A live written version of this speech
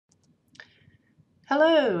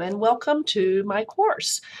Hello and welcome to my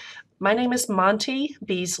course. My name is Monty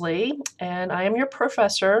Beasley and I am your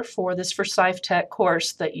professor for this Forsyth Tech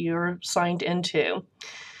course that you're signed into.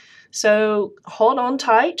 So hold on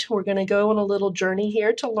tight. We're going to go on a little journey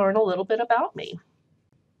here to learn a little bit about me.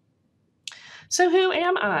 So who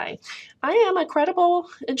am I? I am a credible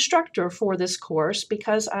instructor for this course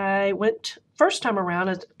because I went first time around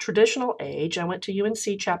at traditional age. I went to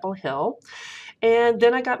UNC Chapel Hill and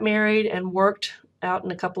then I got married and worked out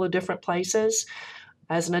in a couple of different places.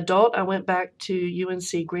 As an adult, I went back to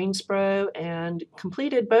UNC Greensboro and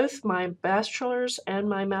completed both my bachelor's and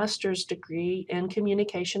my master's degree in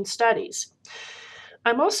communication studies.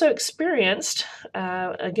 I'm also experienced,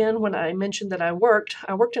 again, when I mentioned that I worked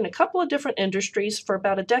in a couple of different industries. For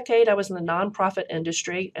about a decade, I was in the nonprofit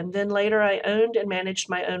industry, and then later I owned and managed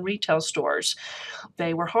my own retail stores.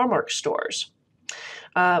 They were Hallmark stores.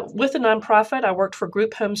 With the nonprofit, I worked for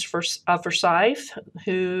Group Homes for Forsyth,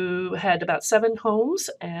 who had about 7 homes,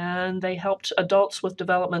 and they helped adults with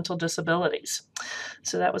developmental disabilities.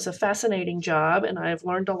 So that was a fascinating job, and I've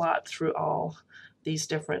learned a lot through all these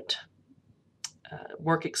different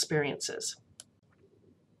work experiences.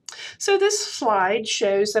 So this slide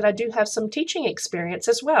shows that I do have some teaching experience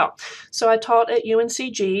as well. So I taught at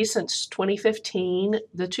UNCG since 2015.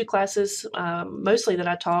 The two classes mostly that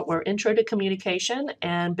I taught were Intro to Communication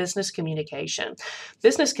and Business Communication.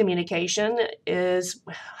 Business Communication is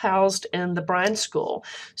housed in the Bryan School.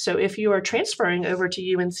 So if you are transferring over to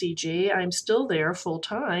UNCG, I'm still there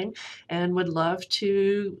full-time and would love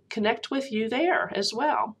to connect with you there as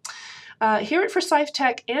well. Here at Forsyth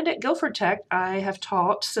Tech and at Guilford Tech, I have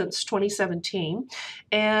taught since 2017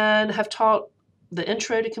 and have taught the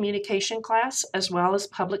Intro to Communication class as well as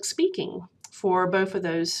public speaking for both of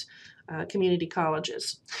those community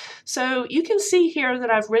colleges. So you can see here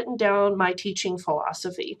that I've written down my teaching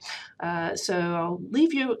philosophy. So I'll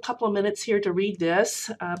leave you a couple of minutes here to read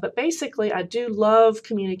this, but basically I do love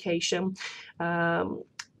communication.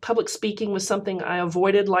 Public speaking was something I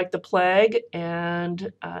avoided like the plague,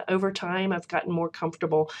 and over time I've gotten more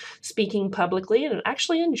comfortable speaking publicly and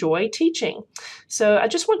actually enjoy teaching. So I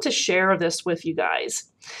just want to share this with you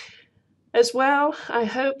guys. As well, I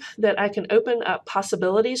hope that I can open up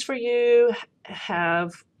possibilities for you,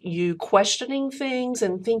 have you questioning things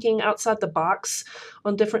and thinking outside the box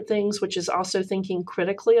on different things, which is also thinking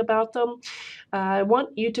critically about them. I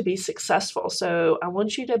want you to be successful, so I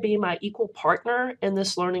want you to be my equal partner in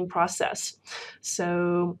this learning process.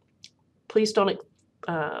 So please don't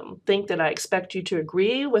think that I expect you to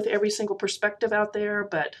agree with every single perspective out there,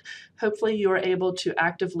 but hopefully you are able to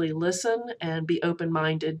actively listen and be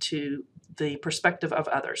open-minded to the perspective of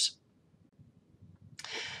others.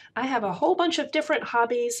 I have a whole bunch of different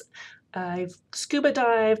hobbies. I've scuba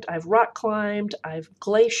dived, I've rock climbed, I've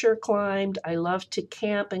glacier climbed, I love to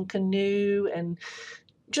camp and canoe and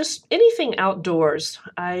just anything outdoors.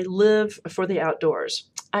 I live for the outdoors.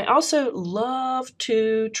 I also love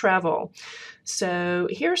to travel. So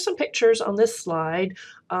here are some pictures on this slide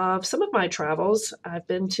of some of my travels. I've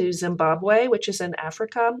been to Zimbabwe, which is in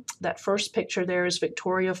Africa. That first picture there is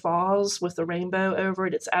Victoria Falls with the rainbow over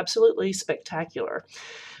it. It's absolutely spectacular.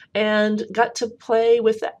 And got to play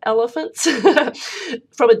with the elephants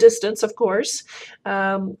from a distance, of course,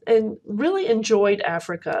 and really enjoyed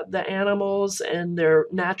Africa, the animals and their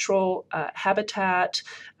natural habitat.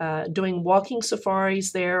 Doing walking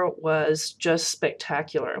safaris there was just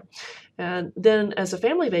spectacular. And then as a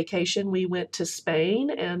family vacation, we went to Spain,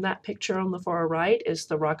 and that picture on the far right is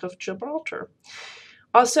the Rock of Gibraltar.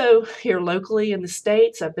 Also, here locally in the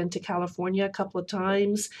States, I've been to California a couple of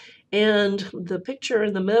times, and the picture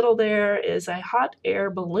in the middle there is a hot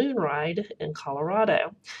air balloon ride in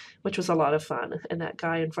Colorado, which was a lot of fun. And that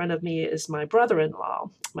guy in front of me is my brother-in-law.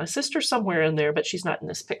 My sister's somewhere in there, but she's not in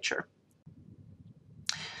this picture.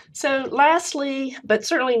 So lastly, but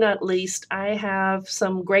certainly not least, I have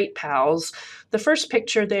some great pals. The first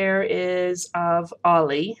picture there is of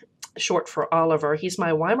Ollie, short for Oliver. He's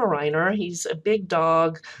my Weimaraner. He's a big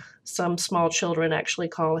dog. Some small children actually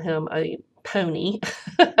call him a pony.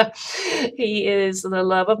 He is the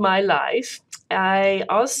love of my life. I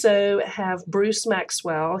also have Bruce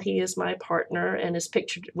Maxwell. He is my partner and is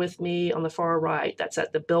pictured with me on the far right. That's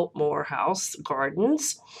at the Biltmore House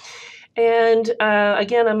Gardens. And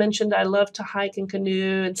again, I mentioned I love to hike and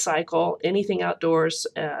canoe and cycle, anything outdoors.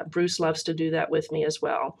 Bruce loves to do that with me as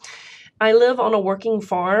well. I live on a working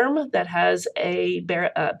farm that has a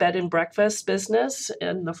bed and breakfast business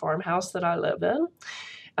in the farmhouse that I live in.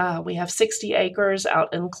 We have 60 acres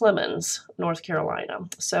out in Clemens, North Carolina.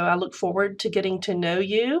 So I look forward to getting to know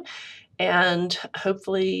you, and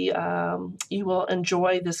hopefully you will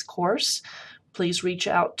enjoy this course. Please reach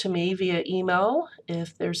out to me via email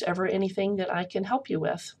if there's ever anything that I can help you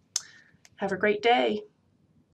with. Have a great day.